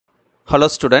Hello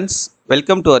students,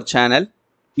 welcome to our channel.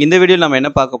 இந்த வீடியோல நம்ம என்ன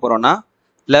பார்க்க போறோம்னா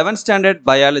 11th standard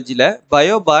biologyல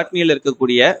biobotanyல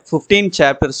இருக்கக்கூடிய 15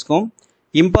 chaptersக்கும்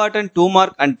important 2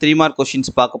 mark and 3 mark questions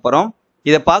பார்க்க போறோம்.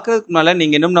 இத பார்க்கிறதுக்கு முன்னால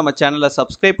நீங்க இன்னும் நம்ம சேனலை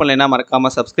subscribe பண்ணலைனா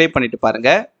மறக்காம subscribe பண்ணிட்டு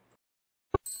பாருங்க.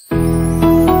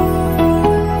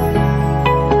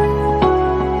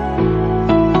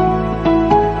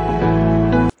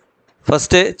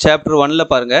 First chapter 1ல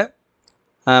பாருங்க.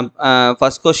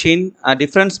 First question,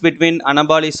 difference between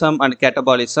anabolism and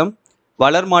catabolism.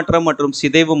 வளர்மாற்றம் மற்றும்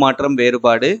சிதைவு மாற்றம்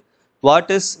வேறுபாடு. What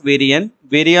is virion?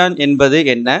 Virion என்பது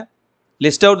என்ன?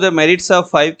 List out the merits of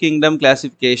 5 kingdom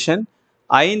classification.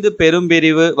 5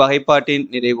 பெரும்பிரிவு வகைப்பாட்டின்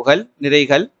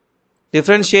நிறைகள்.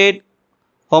 Differentiate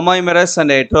homomerous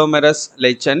and heteromerous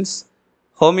lichens.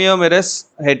 Homomerous,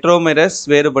 heteromerous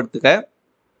வேறுபடுத்துக.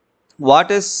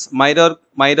 What is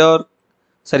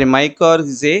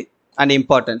mycorrhizae and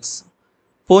importance.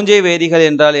 பூஞ்சை வேதிகள்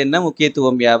என்றால் என்ன,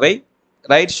 முக்கியத்துவம் யாவை?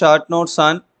 Write short notes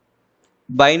on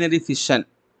binary fission.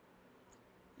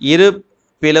 இரு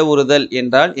பிளவுறுதல்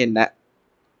என்றால் என்ன?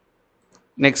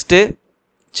 Next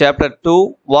chapter 2,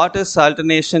 what is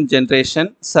alternation generation?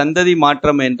 சந்ததி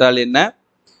மாற்றம் என்றால் என்ன?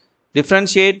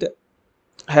 Differentiate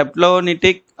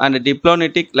haplonitic and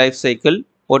diplonetic life cycle.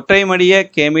 ஒற்றை மடிய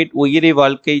கேமிட் உயிரி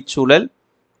வாழ்க்கை சூழல்,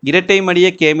 இரட்டை மடிய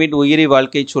கேமிட் உயிரி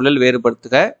வாழ்க்கை சூழல்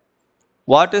வேறுபடுத்துக.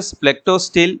 What is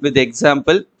plectostele with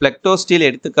example? Plectostele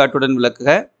எடுத்துக்காட்டுடன் விளக்குக.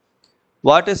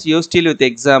 What is eustele with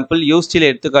example? Eustele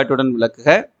எடுத்துக்காட்டுடன் விளக்குக.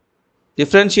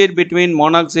 Differentiate between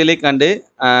monoxylic and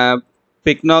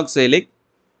pycnoxylic.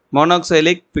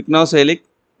 Monoxylic, pycnoxylic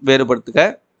வேறுபடுத்துக.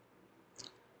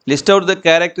 List out the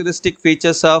characteristic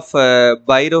features of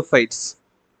bryophytes.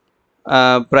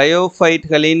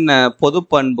 Bryophyteகளின் பொது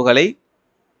பண்புகளை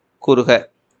கூறுக.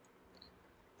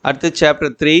 அடுத்து chapter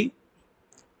 3,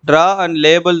 draw and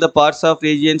label the parts of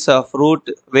regions of root.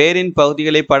 வேரின்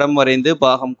பகுதிகளை படம் வரைந்து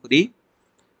பாகம் குறி.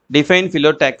 Define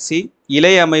phyllotaxy.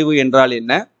 இலை அமைவு என்றால்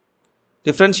என்ன?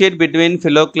 Differentiate between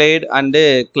phyllocyde and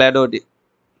cladode.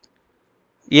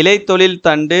 இலைத்தொழில்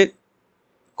தண்டு,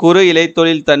 குறு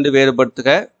இலைத்தொழில் தண்டு வேறுபடுத்துக.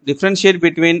 Differentiate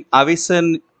between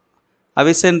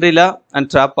Avicennia and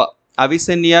Trappa.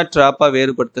 Avicennia, Trappa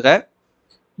வேறுபடுத்துக.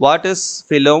 What is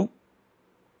phylum?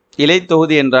 இலை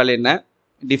தொகுதி என்றால் என்ன?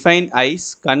 Define eyes.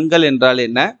 கண்கள் என்றால்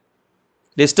என்ன?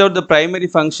 List out the primary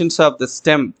functions of the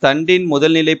stem. தண்டின்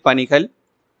முதல்நிலை பணிகள்.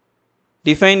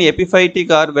 Define epiphytic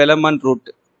or velamen root.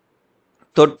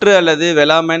 தொற்று அல்லது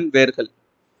velamen வேர்கள்.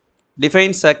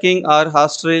 Define sucking or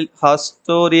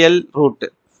haustorial root.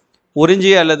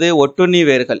 உறிஞ்சி அல்லது ஒட்டுண்ணி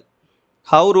வேர்கள்.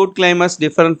 How root climbers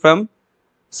different from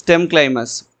stem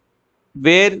climbers.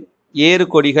 வேர் ஏறு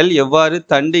கொடிகள் எவ்வாறு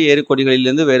தண்டு ஏறு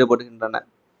கொடிகளிலிருந்து வேறுபடுகின்றன?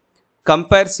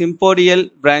 Compare sympodial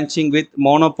branching with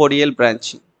monopodial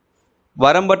branching.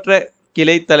 வரம்பற்ற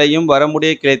கிளைத்தலையும்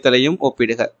வரமுடைய கிளைத்தலையும்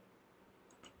ஒப்பிடுக.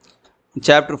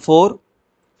 Chapter 4,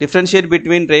 differentiate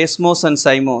between racemose and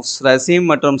cymose. Rasim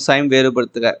மற்றும் சைம்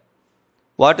வேறுபடுத்துக.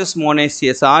 What is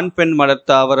monoecious? ஆண் பெண் மலர்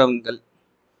தாவரங்கள்.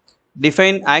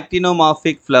 Define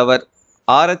actinomorphic flower.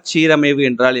 ஆரச் சீரமைவு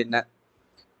என்றால் என்ன?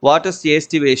 What is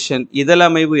estivation?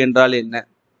 இதழமைவு என்றால் என்ன?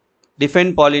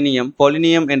 Define pollinium.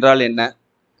 Pollinium என்றால் என்ன?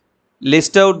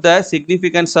 List out the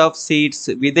significance of seeds.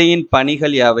 விதையின்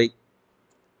பணிகள் யாவை?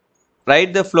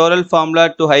 Write the floral formula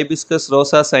to Hibiscus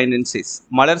rosa sinensis.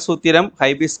 மலர் சூத்திரம்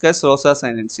Hibiscus rosa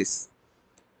sinensis.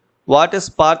 What is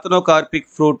parthenocarpic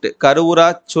fruit? கருவுரா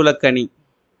சுளக்கனி.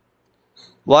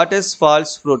 What is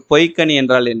false fruit? பொய்க்கனி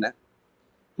என்றால் என்ன?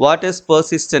 What is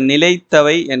persistent?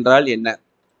 நிலைத்தவை என்றால் என்ன?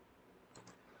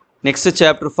 Next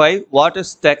chapter 5, what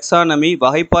is taxonomy?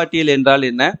 வகைப்பாட்டியல் என்றால்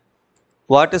என்ன?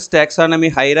 What is taxonomy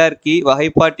hierarchy?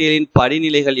 வகைப்பாட்டியலின்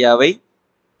படிநிலைகள் யாவை?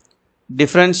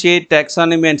 Differentiate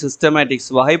taxonomy and systematics.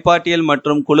 வகைப்பாட்டியல்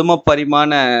மற்றும் குழும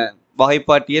பரிமாண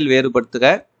வகைப்பாட்டியல் வேறுபடுத்துக.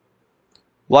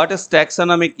 What is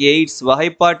taxonomic aids?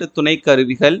 வகைப்பாட்டு துணை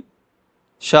கருவிகள்.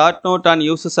 Short note on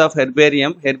uses of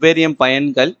herbarium. herbarium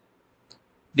பயன்கள்.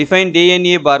 Define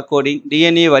DNA barcoding.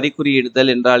 DNA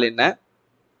வரிக்குறியிடுதல் என்றால் என்ன?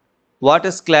 What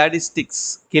is cladistics?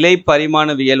 கிளை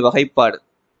பரிமாணவியல் வகைப்பாடு.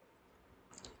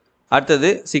 அடுத்தது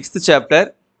 6th chapter,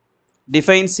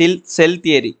 define cell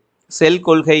theory. செல்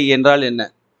கொள்கை என்றால் என்ன?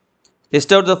 List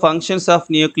out the functions of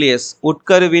nucleus.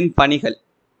 உட்கருவின் பணிகள்.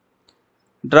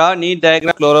 Draw neat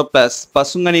diagram chloroplast.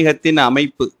 பசுங்கணிகத்தின்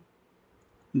அமைப்பு.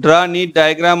 Draw neat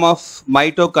diagram of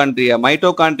mitochondria.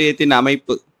 மைட்டோகாண்ட்ரியத்தின்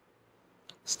அமைப்பு.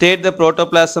 State the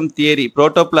protoplasm theory.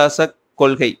 புரோட்டோபிளாச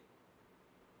கொள்கை.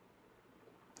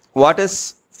 What is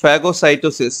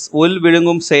phagocytosis? உள்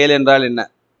விழுங்கும் செயல் என்றால் என்ன?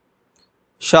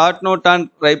 Short note on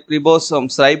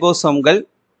ribosomes. ரைபோசோம்கள்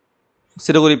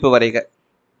சிறுகுறிப்பு வரைக.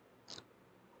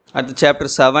 At the chapter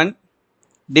 7,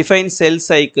 Define cell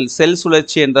cycle. Cell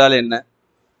சுழற்சி என்றால் என்ன?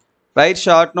 Write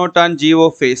short note on GO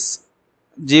phase.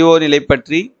 GO நிலை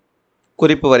பற்றி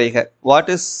குறிப்பு வரைக. What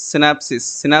is synapsis?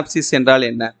 Synapsis என்றால்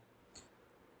என்ன?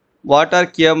 What are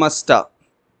chiasma?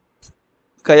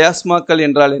 Chiasmaக்கள்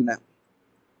என்றால் என்ன?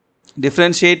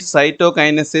 Differentiate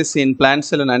cytokinesis in plant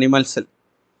cell and animal cell.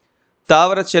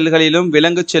 தாவர செல்களிலும்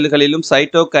விலங்கு செல்களிலும்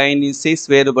cytokinesis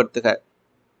வேறுபடுத்துக.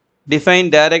 Define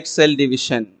direct cell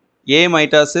division. A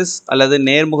mitosis அல்லது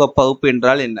நேர்முக பகுப்பு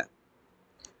என்றால் என்ன?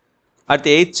 அடுத்த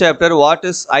 8th chapter, what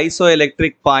is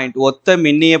isoelectric point? ஒத்த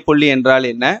மின்னிய புள்ளி என்றால்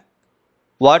என்ன?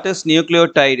 What is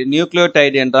nucleotide?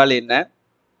 Nucleotide என்றால் என்ன?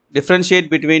 Differentiate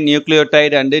between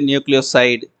nucleotide and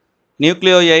nucleoside.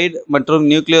 Nucleoid மற்றும்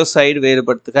nucleoside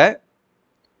வேறுபடுத்துக.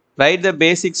 Write the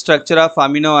basic structure of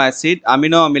amino acid.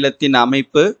 Amino அமிலத்தின்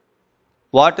அமைப்பு.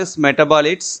 What is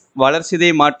metabolites? வளர்சிதை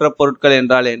மாற்ற பொருட்கள்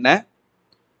என்றால் என்ன?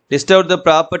 List out the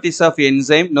properties of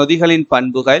enzyme. நொதிகளின்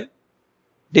பண்புகள்.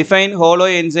 Define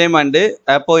holoenzyme and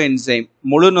apoenzyme.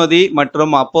 முழு நொதி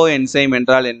மற்றும் apoenzyme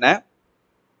என்றால் என்ன?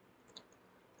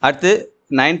 அடுத்து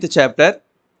 9th chapter,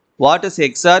 what is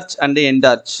exarch and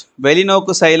endarch?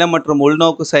 வெளிநோக்கு xylem மற்றும்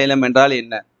உள்நோக்கு சைலம் என்றால்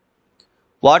என்ன?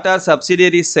 What are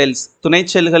subsidiary cells? துணை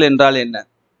செல்கள் என்றால் என்ன?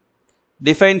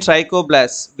 Define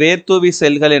trichoblast. வேர்த்தூவி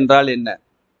செல்கள் என்றால் என்ன?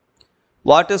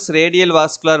 What is radial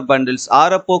vascular bundles?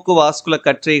 ஆரப்போக்கு வாஸ்குல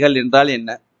கற்றைகள் என்றால் என்ன?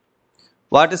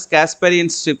 What is Casparian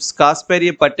strips?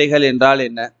 காஸ்பரிய பட்டைகள் என்றால்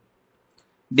என்ன?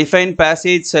 Define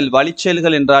passage cell.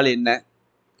 வழிச்செல்கள் என்றால் என்ன?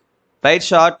 Write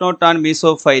short note on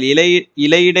mesophile.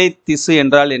 இலையிடை திசு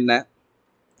என்றால் என்ன?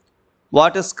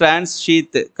 What is Kranz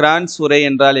sheath? Kranz உறை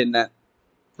என்றால் என்ன?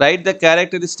 Write the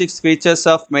characteristic features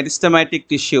of meristematic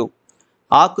tissue.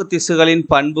 ஆக்கு திசுகளின்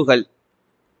பண்புகள்.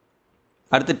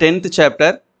 அடுத்து 10th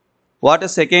chapter, what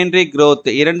is secondary growth?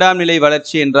 இரண்டாம் நிலை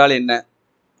வளர்ச்சி என்றால் என்ன?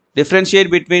 Differentiate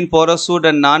between porous wood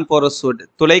and non-porous wood.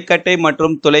 துளைக்கட்டை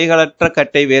மற்றும் துளைகளற்ற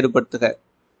கட்டை வேறுபடுத்துக.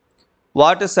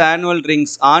 What is annual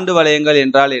rings? ஆண்டு வளையங்கள்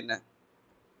என்றால் என்ன?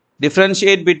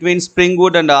 Differentiate between spring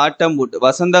wood and autumn wood.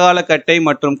 வசந்தகால கட்டை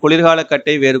மற்றும் குளிர்கால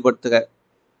கட்டை வேறுபடுத்துக.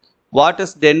 What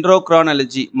is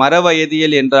dendrochronology?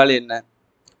 மரவயதியல் என்றால் என்ன?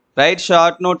 Write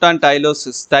short note on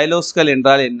tylosis. தைலோஸ்கள்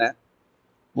என்றால் என்ன?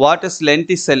 What is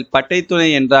lenticel? பட்டைத்துணை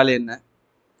என்றால் என்ன?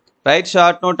 Write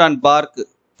short note on bark.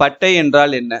 பட்டை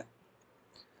என்றால் என்ன?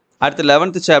 அடுத்து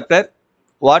 11th chapter,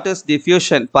 what is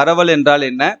diffusion? பரவல் என்றால்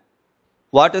என்ன?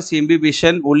 What is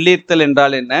imbibition? உள்ளீர்த்தல்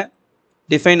என்றால் என்ன?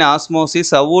 Define osmosis.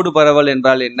 அவ்வூடு பரவல்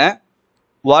என்றால் என்ன?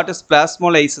 What is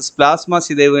plasmolysis? பிளாஸ்மா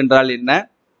சிதைவு என்றால் என்ன?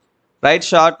 Write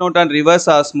short note on reverse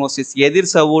osmosis.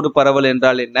 எதிர் சவ்வூடு பரவல்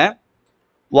என்றால் என்ன?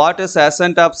 What is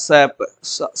ascent of sap?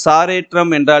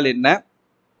 சாரேற்றம் என்றால் என்ன?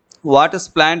 What is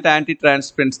plant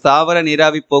antitransference? தாவர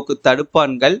நீராவி போக்கு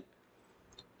தடுப்பான்கள்.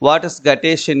 What is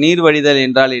guttation? நீர் வடிதல்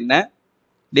என்றால் என்ன?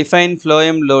 Define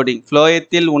phloem loading.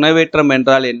 phloயத்தில் உணவேற்றம்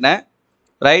என்றால் என்ன?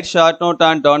 Write short note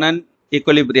on Donan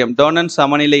equilibrium. Donan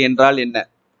சமநிலை என்றால் என்ன?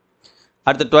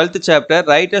 அடுத்த 12th chapter,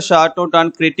 write a short note on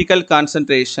critical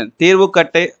concentration.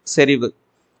 தீர்வுக்கட்டை செறிவு.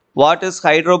 What is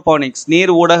hydroponics?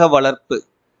 நீர் ஊடக வளர்ப்பு.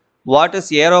 What is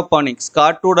aeroponics?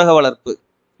 காற்றூடக வளர்ப்பு.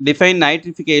 Define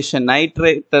nitrification.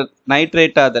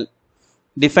 நைட்ரேட்டாதல்.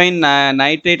 Define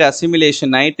nitrate assimilation.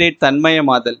 Nitrate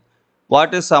தன்மயமாதல்.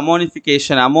 What is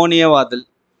ammonification? அமோனியவாதல்.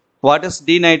 What is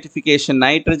denitrification?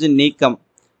 Nitrogen நீக்கம்.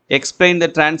 Explain the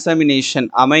transamination.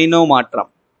 அமைனோ மாற்றம்.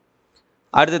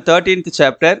 அடுத்த 13th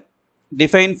chapter,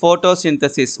 define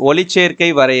photosynthesis. ஒளிச்சேர்க்கை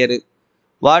வரையறு.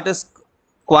 What is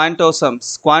quantosomes?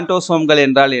 குவாண்டோசோம்கள்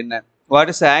என்றால் என்ன? What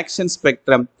is action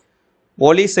spectrum?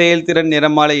 ஒளி செயல்திறன்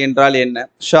நிறமாலை என்றால் என்ன?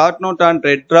 Short note on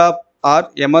red drop or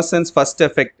Emerson's first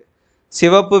effect.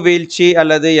 சிவப்பு வீழ்ச்சி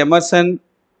அல்லது எமர்சன்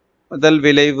முதல்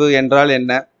விளைவு என்றால்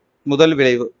என்ன? முதல்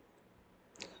விளைவு.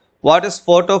 What is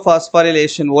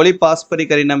photophosphorylation? ஒளி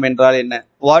பாஸ்பரிகரினம் என்றால் என்ன?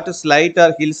 What is light or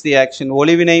Hill's reaction?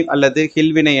 ஒளிவினை அல்லது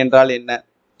ஹில் வினை என்றால் என்ன?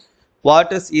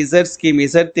 What is Z scheme?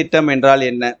 Z திட்டம் என்றால்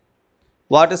என்ன?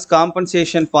 What is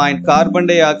compensation point? Carbon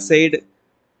di oxide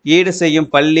ஈடு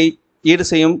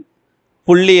செய்யும்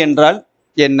புள்ளி என்றால்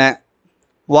என்ன?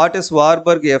 What is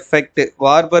Warburg effect?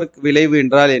 Warburg விளைவு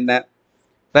என்றால் என்ன?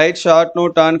 Write short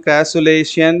note on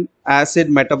crassulacean acid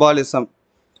metabolism.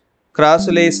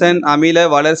 கிராசுலேசன் அமில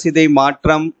வளர்சிதை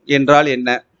மாற்றம் என்றால் என்ன?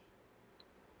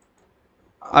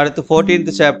 அடுத்து 14th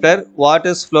chapter, what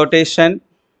is flotation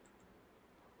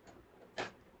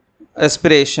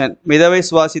respiration? மிதவை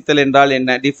சுவாசித்தல் என்றால்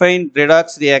என்ன? Define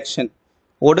redox reaction.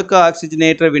 ஒடுக்க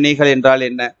ஆக்சிஜனேற்ற வினைகள் என்றால்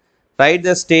என்ன? Write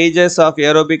the stages of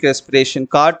aerobic respiration.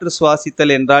 காற்று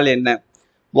சுவாசித்தல் என்றால் என்ன?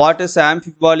 What is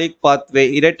amphibolic pathway?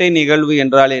 இரட்டை நிகழ்வு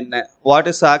என்றால் என்ன? What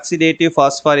is oxidative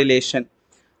phosphorylation?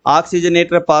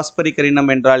 ஆக்சிஜனேற்ற பாஸ்பரிகரினம்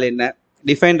என்றால் என்ன?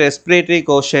 Define respiratory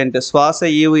quotient. சுவாச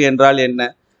ஈவு என்றால்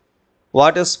என்ன?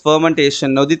 What is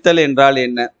fermentation? நொதித்தல் என்றால்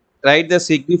என்ன? Write the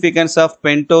significance of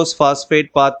pentose phosphate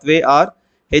pathway or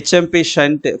HMP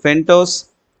shunt. pentose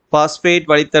phosphate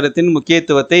வழித்தடத்தின்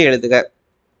முக்கியத்துவத்தை எழுதுக.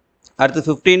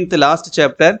 அடுத்து 15th last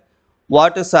chapter.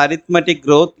 What is arithmetic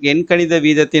growth? எண்கணித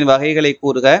வீதத்தின் வகைகளை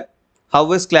கூறுக.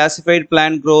 How is classified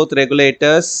plant growth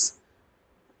regulators?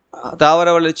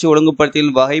 தாவர வளர்ச்சி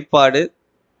ஒழுங்குபடுத்தியின் வகைப்பாடு.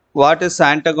 What is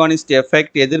antagonist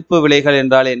effect? எதிர்ப்பு விளைகள்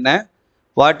என்றால் என்ன?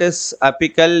 What is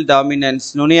apical dominance?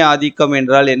 நுனிய ஆதிக்கம்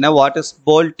என்றால் என்ன? What is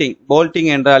bolting? bolting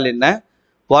என்றால் என்ன?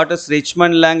 What is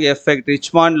Richmond-Lang effect?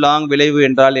 Richmond-Lang விளைவு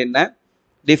என்றால் என்ன?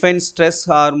 Define stress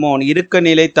hormone. இறுக்க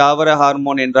நிலை தாவர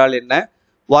ஹார்மோன் என்றால் என்ன?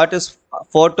 What is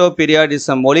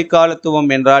photoperiodism? ஒளிக்காலத்துவம்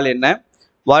என்றால் என்ன?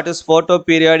 What is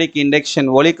photoperiodic induction?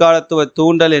 ஒளிக்காலத்துவ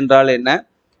தூண்டல் என்றால் என்ன?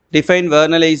 Define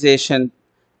vernalization.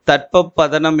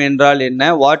 தட்பப்பதனம் என்றால்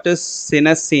என்ன? What is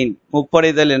senescence?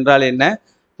 முப்படைதல் என்றால் என்ன?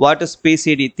 What is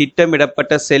PCD?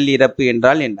 திட்டமிடப்பட்ட செல் இறப்பு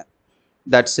என்றால் என்ன?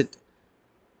 That's it.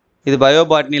 இது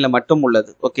பயோபாட்னியில் மட்டும்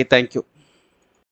உள்ளது. Okay, thank you.